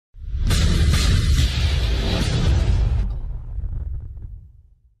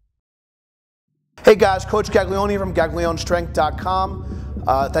Hey guys, Coach Gaglione from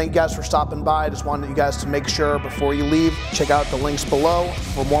GaglioneStrength.com. Thank you guys for stopping by. I just wanted you guys to make sure before you leave, check out the links below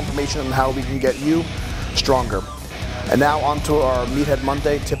for more information on how we can get you stronger. And now on to our Meathead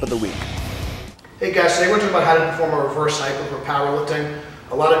Monday tip of the week. Hey guys, today we're talking about how to perform a reverse hyper for powerlifting.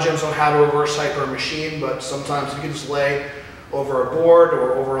 A lot of gyms don't have a reverse hyper machine, but sometimes you can just lay over a board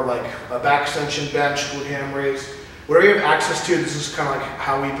or over like a back extension bench, glute ham raise. Whatever you have access to, this is kind of like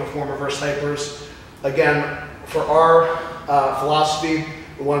how we perform reverse hypers. Again, for our philosophy,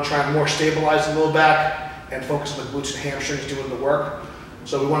 we want to try and more stabilize the low back and focus on the glutes and hamstrings doing the work.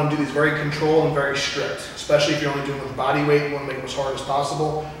 So we want to do these very controlled and very strict, especially if you're only doing it with body weight. We want to make them as hard as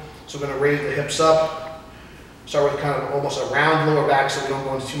possible. So we're going to raise the hips up, start with kind of almost a round lower back so we don't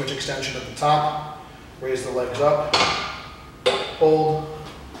go into too much extension at the top. Raise the legs up, hold,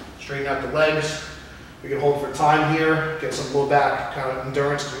 straighten out the legs. We can hold for time here, get some low back kind of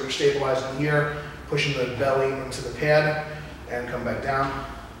endurance because we're stabilizing here, pushing the belly into the pad, and come back down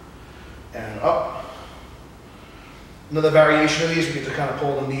and up. Another variation of these, we get to kind of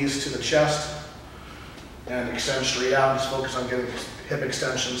pull the knees to the chest and extend straight out. Just focus on getting hip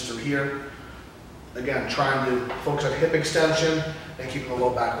extensions through here. Again, trying to focus on hip extension and keeping the low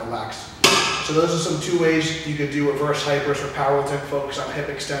back relaxed. So those are some two ways you could do reverse hypers for powerlifting. Focus on hip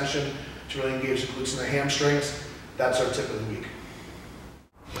extension to really engage the glutes and the hamstrings. That's our tip of the week.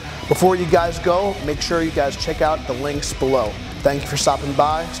 Before you guys go, make sure you guys check out the links below. Thank you for stopping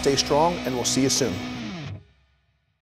by, stay strong, and we'll see you soon.